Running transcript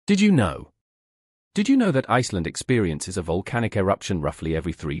Did you know? Did you know that Iceland experiences a volcanic eruption roughly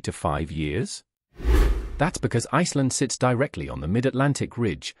every 3 to 5 years? That's because Iceland sits directly on the mid-Atlantic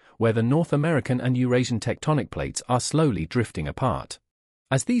ridge, where the North American and Eurasian tectonic plates are slowly drifting apart.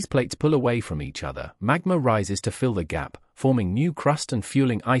 As these plates pull away from each other, magma rises to fill the gap, forming new crust and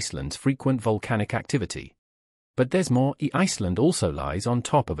fueling Iceland's frequent volcanic activity. But there's more. Iceland also lies on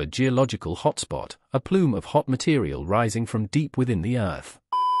top of a geological hotspot, a plume of hot material rising from deep within the Earth.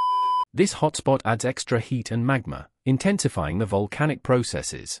 This hotspot adds extra heat and magma, intensifying the volcanic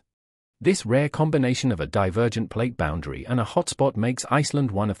processes. This rare combination of a divergent plate boundary and a hotspot makes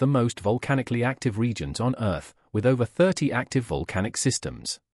Iceland one of the most volcanically active regions on Earth, with over 30 active volcanic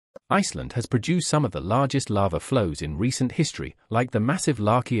systems. Iceland has produced some of the largest lava flows in recent history, like the massive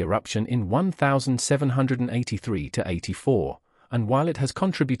Laki eruption in 1783–84, and while it has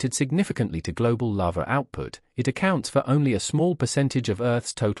contributed significantly to global lava output, it accounts for only a small percentage of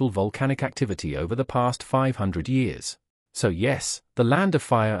Earth's total volcanic activity over the past 500 years. So yes, the land of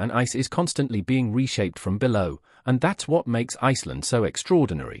fire and ice is constantly being reshaped from below, and that's what makes Iceland so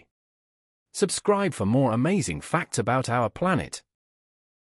extraordinary. Subscribe for more amazing facts about our planet.